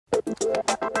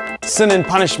Sin and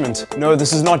punishment. No,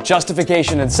 this is not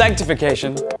justification and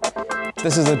sanctification.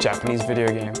 This is a Japanese video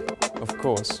game, of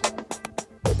course.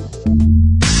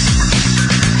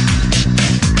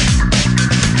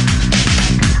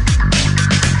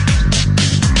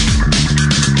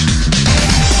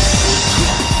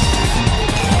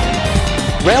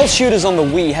 Rail shooters on the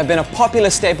Wii have been a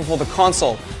popular staple for the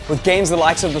console, with games the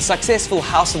likes of the successful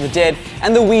House of the Dead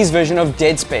and the Wii's version of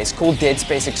Dead Space called Dead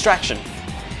Space Extraction.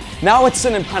 Now it's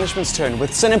Sin and Punishment's turn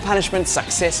with Sin and Punishment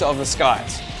Successor of the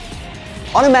Skies.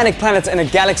 On a manic planet in a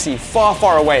galaxy far,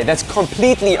 far away that's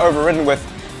completely overridden with,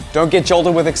 don't get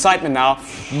jolted with excitement now,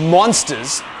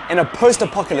 monsters in a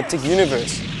post-apocalyptic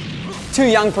universe. Two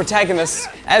young protagonists,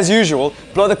 as usual,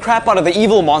 blow the crap out of the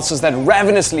evil monsters that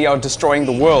ravenously are destroying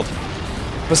the world.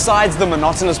 Besides the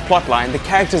monotonous plotline, the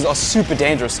characters are super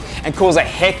dangerous and cause a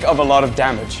heck of a lot of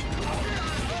damage.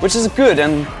 Which is good,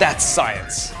 and that's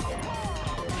science.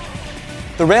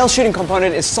 The rail shooting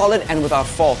component is solid and without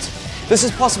fault. This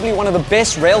is possibly one of the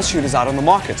best rail shooters out on the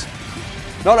market.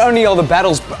 Not only are the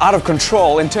battles out of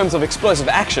control in terms of explosive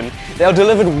action, they are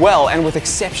delivered well and with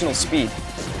exceptional speed.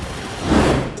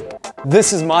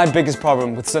 This is my biggest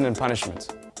problem with Sin and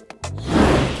Punishment.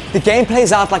 The game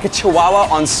plays out like a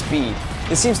chihuahua on speed.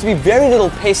 There seems to be very little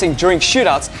pacing during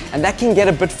shootouts, and that can get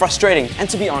a bit frustrating and,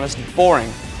 to be honest, boring.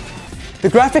 The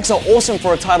graphics are awesome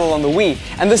for a title on the Wii,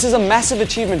 and this is a massive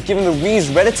achievement given the Wii's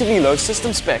relatively low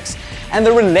system specs and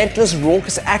the relentless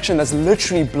raucous action that's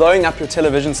literally blowing up your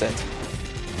television set.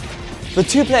 The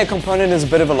two-player component is a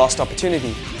bit of a lost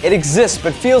opportunity. It exists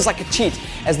but feels like a cheat,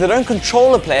 as they don't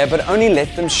control a player but only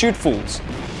let them shoot fools.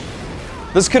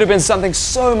 This could have been something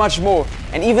so much more,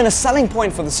 and even a selling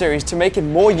point for the series to make it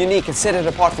more unique and set it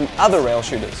apart from other rail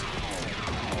shooters.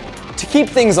 To keep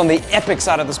things on the epic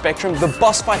side of the spectrum, the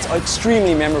boss fights are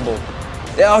extremely memorable.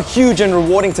 They are huge and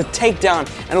rewarding to take down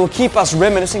and will keep us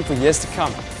reminiscing for years to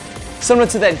come. Similar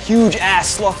to that huge-ass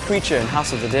sloth creature in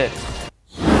House of the Dead.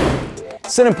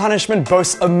 Sin and Punishment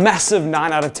boasts a massive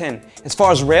 9 out of 10. As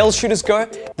far as rail shooters go,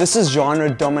 this is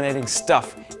genre-dominating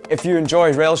stuff. If you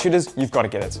enjoy rail shooters, you've got to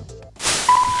get it.